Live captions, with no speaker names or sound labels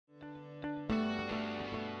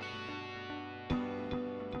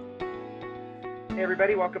Hey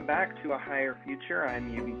everybody, welcome back to A Higher Future.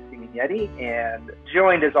 I'm Yumi Yeti, and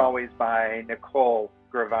joined as always by Nicole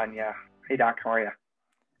Gravagna. Hey Doc, how are you?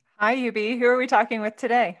 Hi, Yubi. Who are we talking with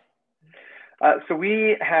today? So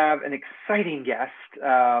we have an exciting guest,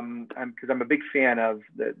 because I'm a big fan of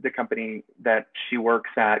the company that she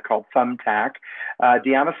works at called Thumbtack.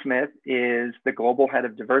 Dionna Smith is the Global Head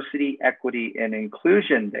of Diversity, Equity, and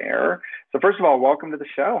Inclusion there. So first of all, welcome to the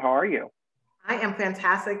show. How are you? I am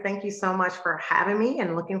fantastic. Thank you so much for having me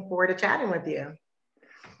and looking forward to chatting with you.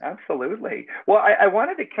 Absolutely. Well, I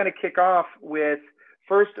wanted to kind of kick off with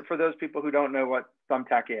first, for those people who don't know what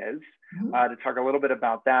Thumbtack is, to talk a little bit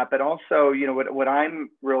about that, but also, you know, what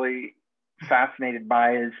I'm really fascinated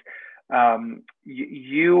by is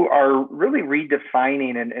you are really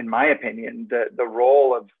redefining, in my opinion, the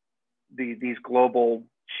role of these global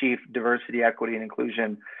chief diversity, equity, and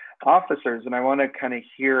inclusion officers. And I want to kind of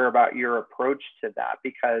hear about your approach to that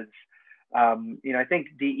because, you know, I think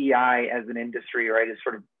DEI as an industry, right, is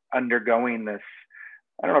sort of undergoing this,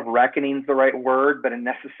 I don't know if reckoning is the right word, but a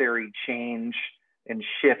necessary change and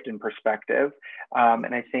shift in perspective.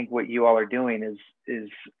 And I think what you all are doing is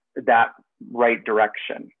that right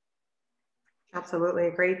direction. Absolutely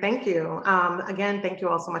agree. Thank you. Again, thank you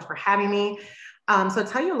all so much for having me. So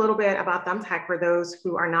tell you a little bit about Thumbtack for those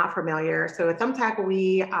who are not familiar. So at Thumbtack,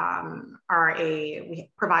 we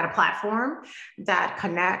provide a platform that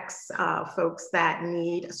connects folks that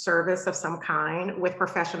need service of some kind with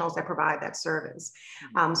professionals that provide that service.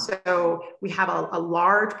 So we have a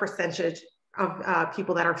large percentage of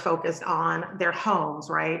people that are focused on their homes,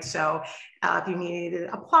 right? So if you need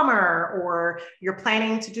a plumber or you're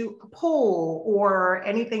planning to do a pool or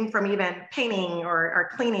anything from even painting or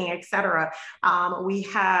cleaning, et cetera, we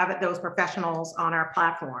have those professionals on our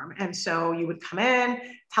platform. And so you would come in,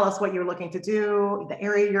 tell us what you're looking to do, the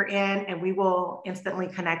area you're in, and we will instantly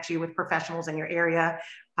connect you with professionals in your area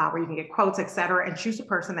where you can get quotes, et cetera, and choose a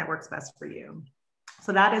person that works best for you.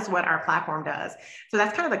 So that is what our platform does. So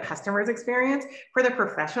that's kind of the customer's experience. For the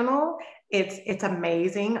professional, it's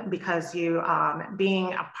amazing because you,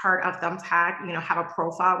 being a part of Thumbtack, you know, have a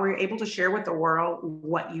profile where you're able to share with the world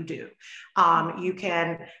what you do. You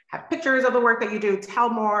can have pictures of the work that you do, tell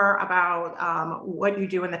more about what you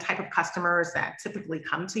do and the type of customers that typically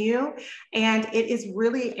come to you. And it is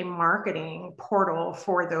really a marketing portal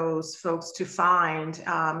for those folks to find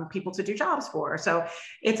people to do jobs for. So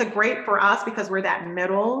it's a great for us because we're that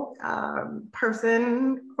middle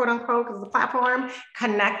person, quote unquote, because the platform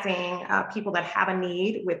connecting people that have a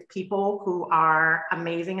need with people who are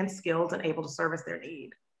amazing and skilled and able to service their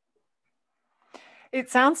need.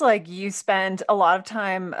 It sounds like you spend a lot of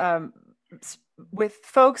time with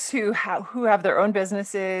folks who have their own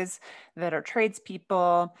businesses that are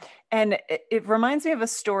tradespeople. And it reminds me of a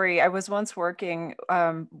story. I was once working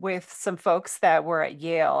with some folks that were at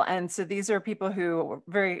Yale. And so these are people who were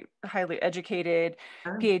very highly educated,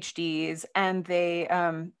 PhDs, and they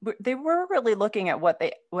were really looking at what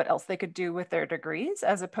else they could do with their degrees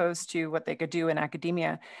as opposed to what they could do in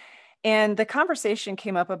academia. And the conversation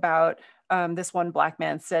came up about this one Black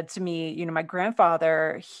man said to me, you know, my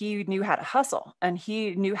grandfather, he knew how to hustle and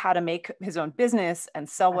he knew how to make his own business and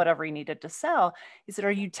sell whatever he needed to sell. He said, are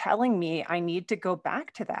you telling me I need to go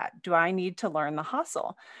back to that? Do I need to learn the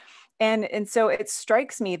hustle? And so it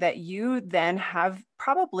strikes me that you then have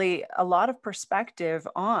probably a lot of perspective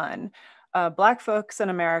on Black folks in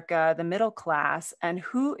America, the middle class, and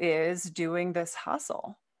who is doing this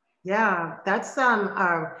hustle. Yeah, that's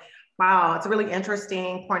wow, it's a really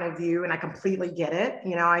interesting point of view, and I completely get it.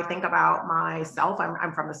 You know, I think about myself.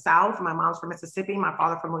 I'm from the South. My mom's from Mississippi. My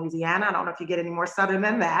father from Louisiana. I don't know if you get any more Southern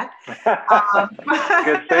than that.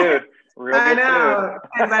 Good food. Real good I know,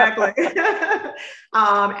 food. Exactly.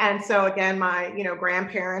 And so again, my, you know,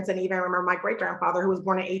 grandparents, and even I remember my great grandfather who was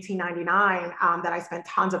born in 1899, that I spent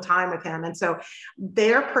tons of time with him. And so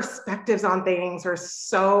their perspectives on things are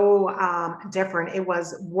so different. It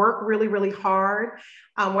was work really, really hard,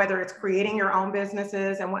 whether it's creating your own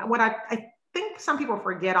businesses. And what I think some people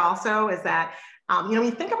forget also is that you know, when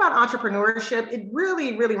you think about entrepreneurship, it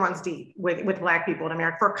really, really runs deep with Black people in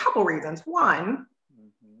America for a couple reasons. One,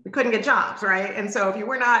 we couldn't get jobs, right? And so if you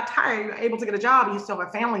were not able to get a job, you still have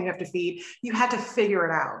a family you have to feed, you had to figure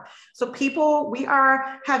it out. So people,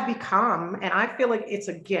 have become, and I feel like it's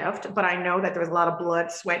a gift, but I know that there's a lot of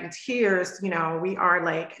blood, sweat, and tears. You know, we are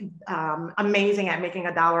like amazing at making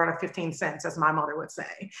 $1 out of 15 cents, as my mother would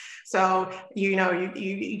say. So, you know,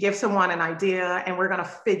 you give someone an idea and we're going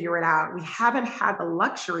to figure it out. We haven't had the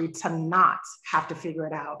luxury to not have to figure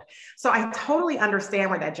it out. So I totally understand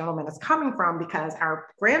where that gentleman is coming from because our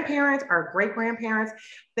grandparents, our great grandparents,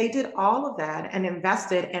 they did all of that and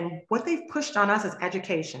invested. And what they've pushed on us is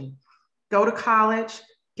education. Go to college,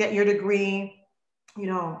 get your degree,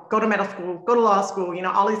 go to medical school, go to law school,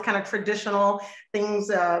 all these kind of traditional things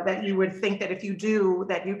that you would think that if you do,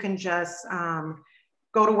 that you can just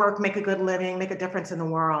go to work, make a good living, make a difference in the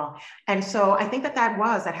world. And so I think that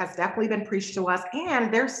has definitely been preached to us.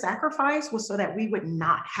 And their sacrifice was so that we would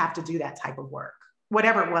not have to do that type of work,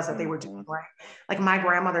 whatever it was that they were doing, right? Like my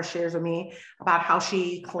grandmother shares with me about how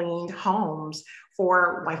she cleaned homes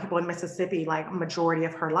for white people in Mississippi, like a majority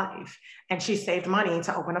of her life. And she saved money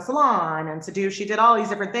to open a salon and she did all these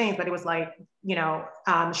different things, but it was like,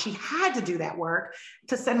 she had to do that work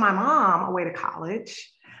to send my mom away to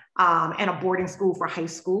college. And a boarding school for high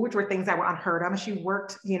school, which were things that were unheard of. And she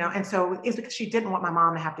worked, and so it's because she didn't want my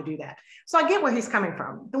mom to have to do that. So I get where he's coming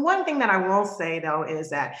from. The one thing that I will say though,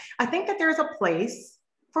 is that I think that there's a place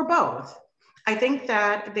for both. I think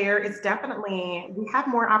that there is definitely, we have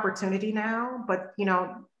more opportunity now, but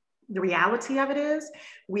the reality of it is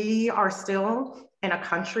we are still in a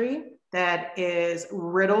country that is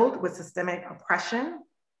riddled with systemic oppression.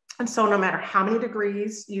 And so no matter how many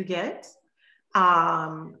degrees you get,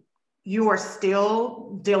 you are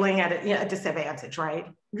still dealing at a disadvantage, right?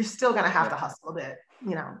 You're still going to have to hustle a bit.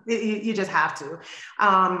 You just have to.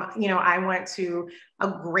 I went to a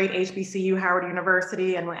great HBCU, Howard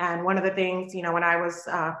University. And one of the things, when I was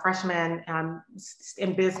a freshman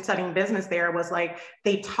studying business there was like,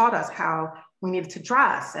 they taught us how we needed to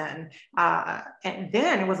dress. And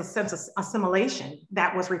then it was a sense of assimilation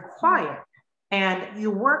that was required. And you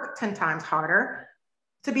work 10 times harder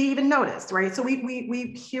to be even noticed, right? So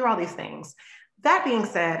we hear all these things. That being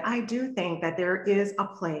said, I do think that there is a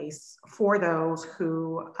place for those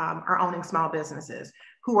who are owning small businesses,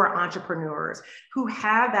 who are entrepreneurs, who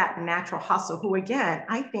have that natural hustle, who again,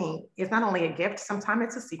 I think is not only a gift, sometimes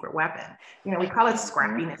it's a secret weapon. We call it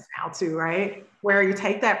scrappiness now too, right? Where you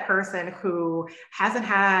take that person who hasn't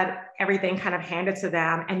had everything kind of handed to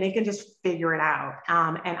them and they can just figure it out.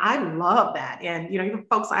 And I love that. And, even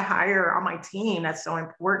folks I hire on my team, that's so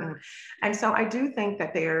important. And so I do think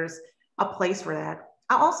that there's a place for that.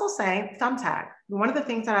 I'll also say Thumbtack. One of the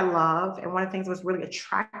things that I love and one of the things I was really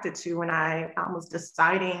attracted to when I was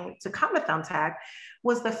deciding to come to Thumbtack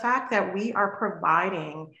was the fact that we are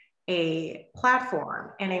providing a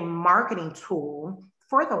platform and a marketing tool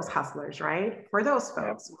for those hustlers, right? For those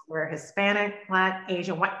folks who are Hispanic, Black,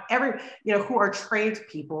 Asian, whatever, who are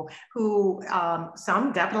tradespeople, who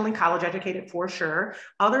some definitely college educated for sure,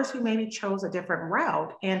 others who maybe chose a different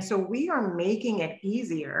route. And so we are making it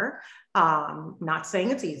easier, not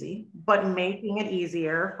saying it's easy, but making it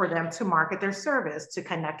easier for them to market their service, to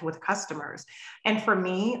connect with customers. And for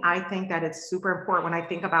me, I think that it's super important when I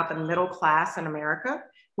think about the middle class in America.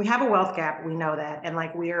 We have a wealth gap, we know that. And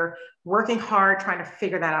like, we're working hard trying to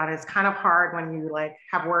figure that out. It's kind of hard when you like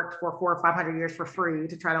have worked for 400 or 500 years for free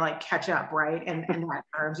to try to like catch up, right? And in that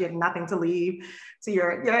terms, you have nothing to leave to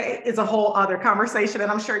your, it's a whole other conversation. And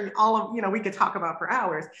I'm sure all of, we could talk about for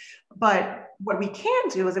hours. But what we can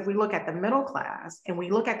do is if we look at the middle class and we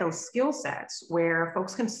look at those skill sets where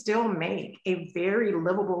folks can still make a very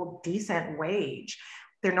livable, decent wage,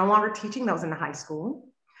 they're no longer teaching those in the high school.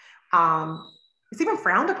 It's even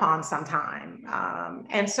frowned upon sometime.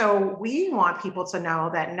 And so we want people to know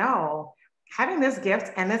that no, having this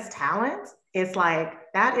gift and this talent is like,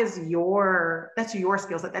 that's your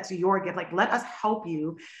skill set, that's your gift. Like, let us help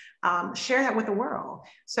you share that with the world.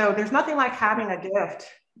 So there's nothing like having a gift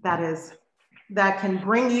that can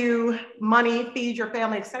bring you money, feed your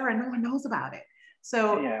family, et cetera. No one knows about it.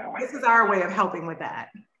 So this is our way of helping with that.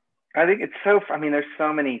 I think it's there's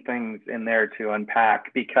so many things in there to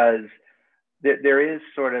unpack, because there is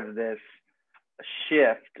sort of this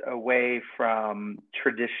shift away from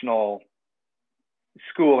traditional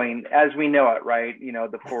schooling as we know it, right?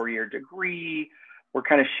 The 4-year degree, we're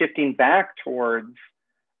kind of shifting back towards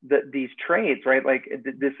these trades, right? Like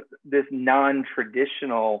this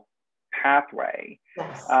non-traditional pathway,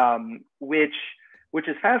 which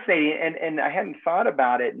is fascinating. And I hadn't thought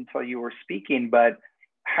about it until you were speaking, but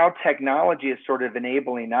how technology is sort of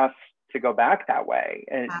enabling us to go back that way.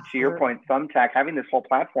 And to your point, Thumbtack, having this whole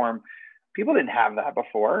platform, people didn't have that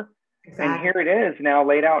before. Exactly. And here it is now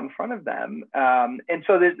laid out in front of them. And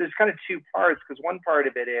so there's kind of two parts, because one part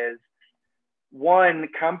of it is,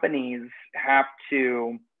 companies have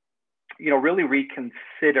to, really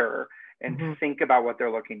reconsider and think about what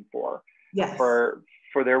they're looking for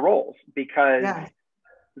their roles, because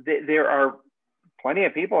there are plenty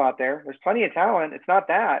of people out there. There's plenty of talent. It's not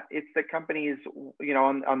that. It's that companies,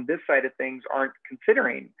 on this side of things aren't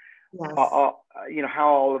considering, how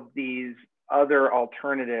all of these other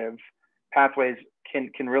alternative pathways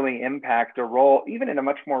can really impact a role, even in a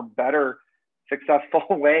much more better, successful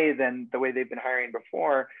way than the way they've been hiring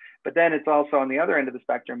before. But then it's also on the other end of the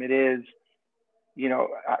spectrum. It is, you know,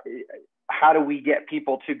 how do we get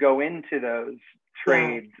people to go into those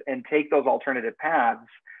trades and take those alternative paths,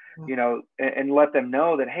 you know, and let them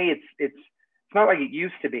know that, hey, it's not like it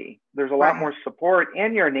used to be. There's a lot more support,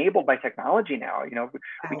 and you're enabled by technology now. You know,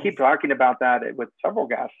 we keep talking about that with several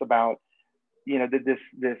guests about, you know,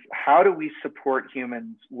 this how do we support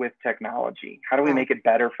humans with technology? How do we make it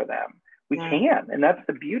better for them? We can, and that's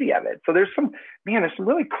the beauty of it. So there's some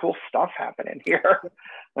really cool stuff happening here.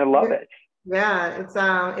 I love it. Yeah,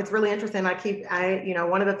 it's really interesting. You know,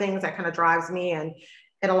 one of the things that kind of drives me and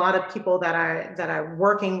a lot of people that I'm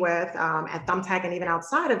working with at Thumbtack and even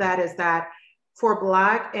outside of that is that for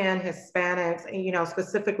Black and Hispanics, you know,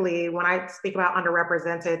 specifically when I speak about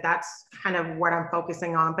underrepresented, that's kind of what I'm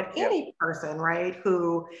focusing on. But any person, right,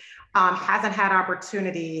 who hasn't had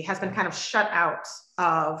opportunity, has been kind of shut out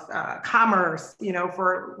of commerce, you know,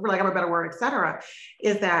 for lack of a better word, et cetera,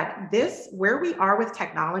 is that where we are with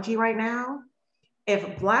technology right now,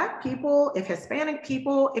 if Black people, if Hispanic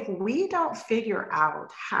people, if we don't figure out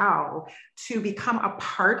how to become a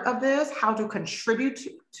part of this, how to contribute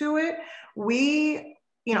to it,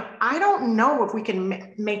 you know, I don't know if we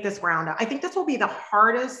can make this ground up. I think this will be the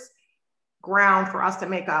hardest ground for us to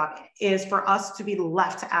make up, is for us to be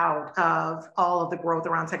left out of all of the growth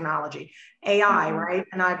around technology. AI, right?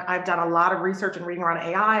 And I've done a lot of research and reading around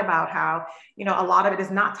AI about how, you know, a lot of it is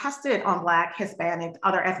not tested on Black, Hispanic,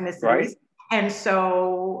 other ethnicities. Right. And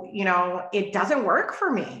so, you know, it doesn't work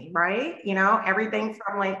for me, right? You know, everything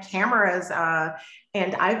from like cameras,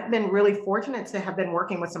 and I've been really fortunate to have been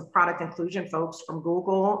working with some product inclusion folks from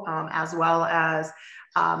Google, as well as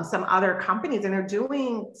some other companies, and they're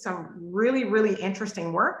doing some really, really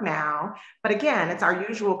interesting work now. But again, it's our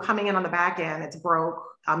usual coming in on the back end, it's broke,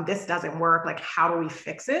 this doesn't work, like how do we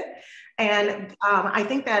fix it? And I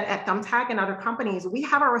think that at Thumbtack and other companies, we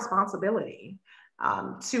have a responsibility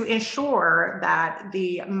to ensure that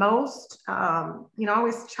the most, you know, I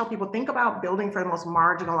always tell people, think about building for the most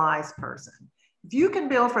marginalized person. If you can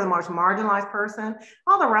build for the most marginalized person,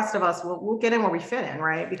 all the rest of us will get in where we fit in,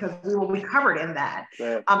 right? Because we will be covered in that,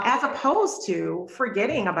 as opposed to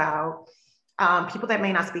forgetting about people that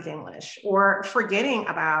may not speak English, or forgetting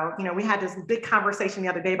about, you know, we had this big conversation the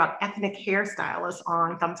other day about ethnic hairstylists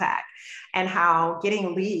on Thumbtack and how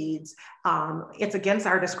getting leads, it's against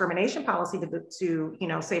our discrimination policy to, you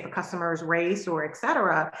know, say if a customer's race or et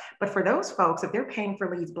cetera. But for those folks, if they're paying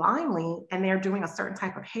for leads blindly and they're doing a certain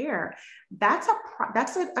type of hair, that's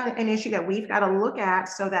an issue that we've got to look at,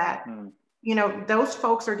 so that, you know, those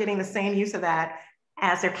folks are getting the same use of that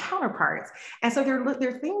as their counterparts. And so there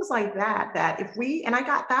are things like that, and I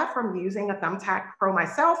got that from using a Thumbtack Pro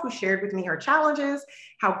myself, who shared with me her challenges,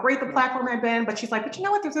 how great the platform had been, but she's like, but you know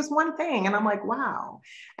what, there's this one thing. And I'm like, wow.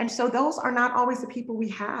 And so those are not always the people we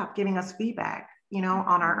have giving us feedback, you know,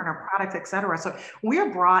 on our products, et cetera. So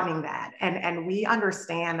we're broadening that, and we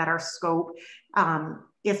understand that our scope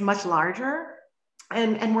is much larger.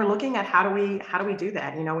 And we're looking at how do we do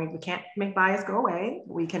that? You know, we can't make bias go away.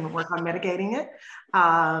 We can work on mitigating it,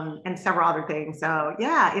 and several other things. So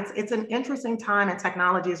yeah, it's an interesting time, and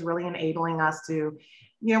technology is really enabling us to,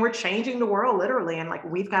 you know, we're changing the world literally, and like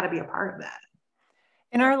we've got to be a part of that.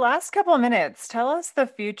 In our last couple of minutes, tell us the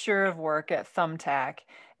future of work at Thumbtack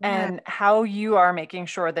and how you are making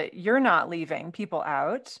sure that you're not leaving people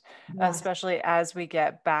out, especially as we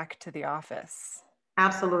get back to the office.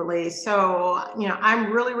 Absolutely. So, you know,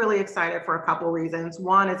 I'm really, really excited for a couple of reasons.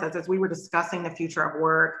 One is, as we were discussing the future of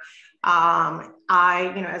work,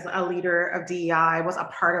 I, you know, as a leader of DEI, was a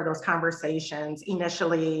part of those conversations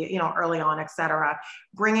initially, you know, early on, et cetera,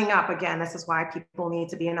 bringing up, again, this is why people need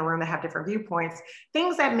to be in a room that have different viewpoints,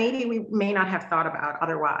 things that maybe we may not have thought about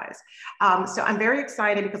otherwise. So I'm very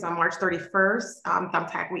excited because on March 31st,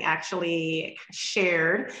 Thumbtack, we actually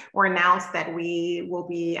shared or announced that we will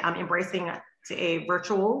be embracing to a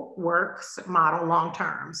virtual works model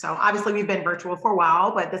long-term. So obviously we've been virtual for a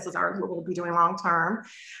while, but this is what we'll be doing long-term.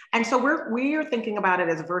 And so we're thinking about it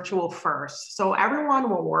as virtual first. So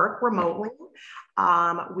everyone will work remotely.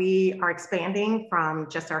 We are expanding from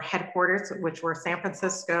just our headquarters, which were San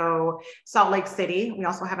Francisco, Salt Lake City. We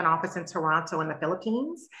also have an office in Toronto in the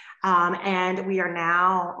Philippines. And we are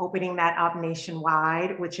now opening that up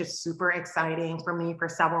nationwide, which is super exciting for me for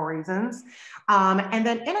several reasons. And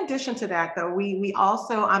then in addition to that, though, we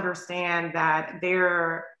also understand that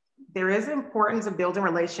there is importance of building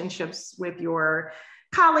relationships with your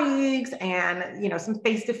colleagues and, some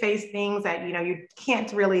face-to-face things that, you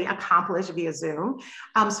can't really accomplish via Zoom.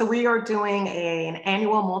 So we are doing an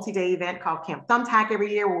annual multi-day event called Camp Thumbtack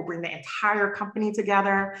every year. We'll bring the entire company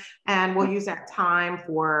together, and we'll use that time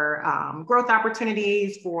for growth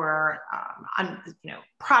opportunities, for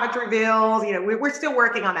product reveals. We're still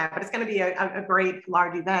working on that, but it's going to be a great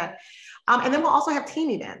large event. And then we'll also have team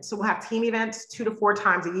events. So we'll have team events 2 to 4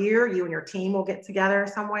 times a year. You and your team will get together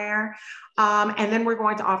somewhere. And then we're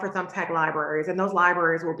going to offer Thumbtack libraries, and those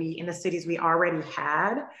libraries will be in the cities we already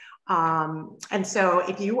had. And so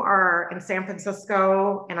if you are in San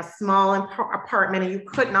Francisco in a small apartment and you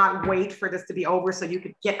could not wait for this to be over so you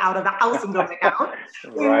could get out of the house and go back out,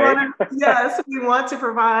 we want to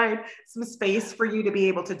provide some space for you to be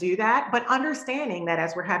able to do that. But understanding that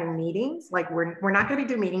as we're having meetings, like we're not going to be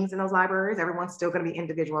doing meetings in those libraries, everyone's still going to be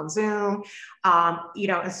individual on Zoom,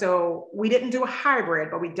 and so we didn't do a hybrid,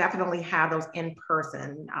 but we definitely have those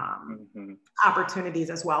in-person opportunities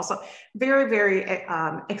as well. So very, very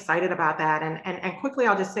excited about that. And quickly,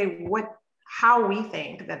 I'll just say how we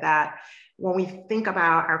think that when we think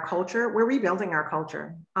about our culture, we're rebuilding our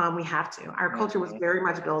culture. We have to. Our culture was very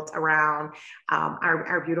much built around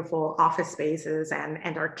our beautiful office spaces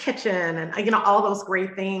and our kitchen and all those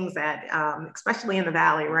great things that, especially in the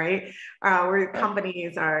Valley, right, where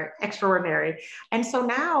companies are extraordinary. And so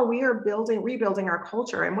now we are rebuilding our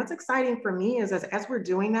culture. And what's exciting for me is as we're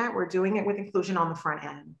doing that, we're doing it with inclusion on the front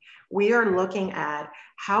end. We are looking at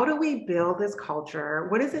how do we build this culture?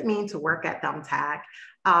 What does it mean to work at Thumbtack?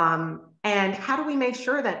 And how do we make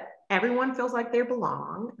sure that everyone feels like they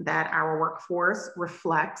belong, that our workforce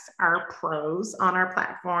reflects our pros on our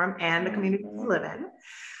platform and the community we live in?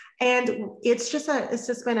 And it's just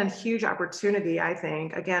been a huge opportunity, I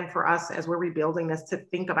think, again, for us as we're rebuilding this, to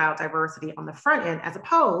think about diversity on the front end, as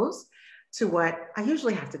opposed to what I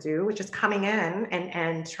usually have to do, which is coming in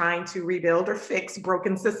and trying to rebuild or fix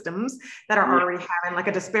broken systems that are already having like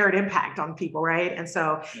a disparate impact on people, right? And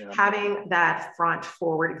so having that front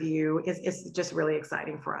forward view is just really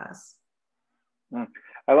exciting for us.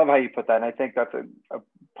 I love how you put that. And I think that's a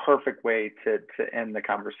perfect way to end the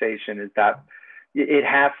conversation, is that it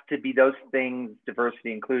has to be those things,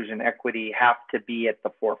 diversity, inclusion, equity, have to be at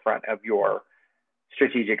the forefront of your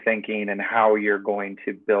strategic thinking and how you're going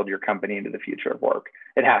to build your company into the future of work.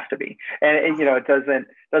 It has to be. And it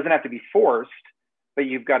doesn't have to be forced, but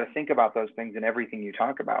you've got to think about those things in everything you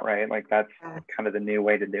talk about, right? Like that's kind of the new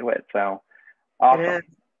way to do it. So awesome.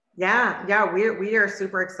 Yeah, we are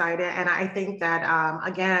super excited. And I think that,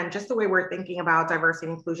 again, just the way we're thinking about diversity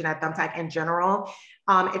and inclusion at Thumbtack in general,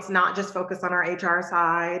 it's not just focused on our HR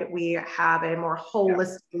side. We have a more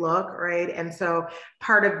holistic look, right? And so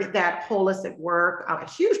part of that holistic work, a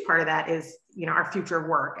huge part of that is, our future of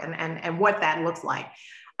work and what that looks like.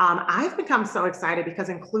 I've become so excited because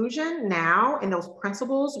inclusion now, in those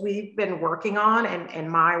principles we've been working on and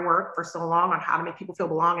my work for so long on how to make people feel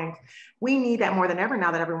belonging, we need that more than ever now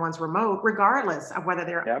that everyone's remote, regardless of whether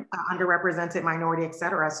they're underrepresented, minority, et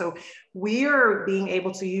cetera. So we are being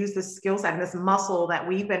able to use this skill set and this muscle that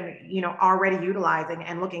we've been, already utilizing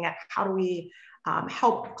and looking at how do we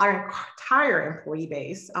help our entire employee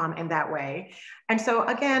base in that way. And so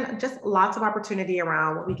again, just lots of opportunity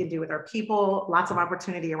around what we can do with our people, lots of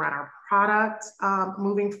opportunity around our product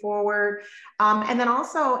moving forward. And then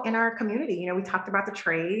also in our community, we talked about the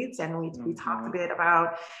trades and we talked a bit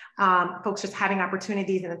about folks just having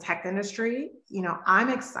opportunities in the tech industry. I'm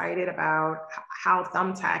excited about how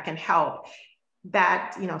Thumbtack can help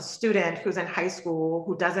that student who's in high school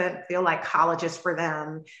who doesn't feel like college is for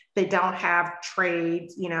them. They don't have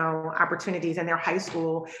trades opportunities in their high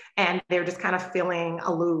school, and they're just kind of feeling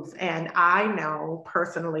aloof. And I know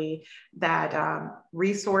personally that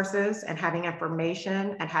resources and having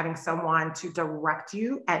information and having someone to direct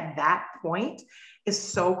you at that point is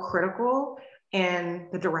so critical in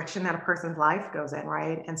the direction that a person's life goes in,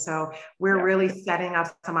 right? And so we're really setting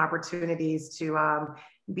up some opportunities to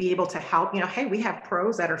be able to help. Hey, we have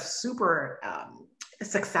pros that are super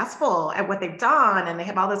successful at what they've done, and they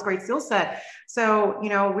have all this great skill set. So,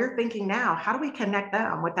 we're thinking now, how do we connect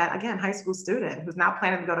them with that, again, high school student who's not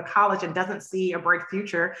planning to go to college and doesn't see a bright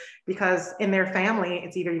future because in their family,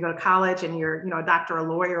 it's either you go to college and you're, a doctor, a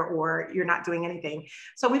lawyer, or you're not doing anything.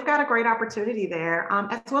 So we've got a great opportunity there,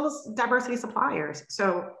 as well as diversity suppliers.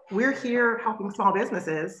 So we're here helping small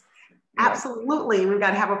businesses. Absolutely. We've got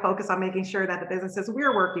to have a focus on making sure that the businesses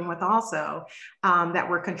we're working with also, that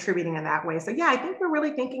we're contributing in that way. So I think we're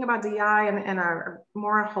really thinking about DI in a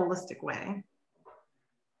more holistic way.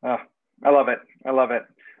 Oh, I love it. I love it.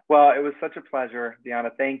 Well, it was such a pleasure, Dionna.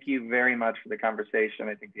 Thank you very much for the conversation.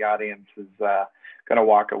 I think the audience is going to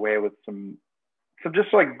walk away with some some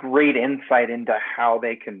just like great insight into how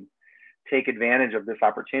they can take advantage of this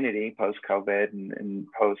opportunity post-COVID and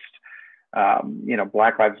post,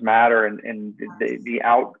 Black Lives Matter and the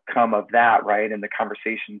outcome of that, right? And the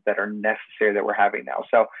conversations that are necessary that we're having now.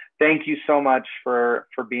 So thank you so much for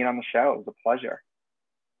being on the show. It was a pleasure.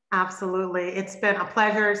 Absolutely. It's been a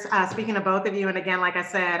pleasure speaking to both of you. And again, like I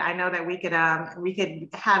said, I know that we could have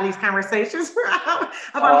these conversations about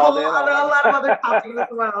a lot of other topics as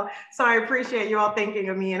well. So I appreciate you all thinking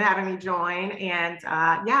of me and having me join. And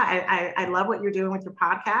I love what you're doing with your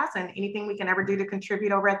podcast, and anything we can ever do to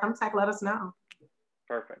contribute over at Thumbtack, let us know.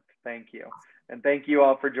 Perfect. Thank you. And thank you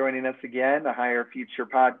all for joining us again, the Higher Future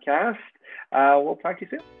podcast. We'll talk to you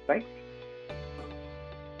soon. Thanks.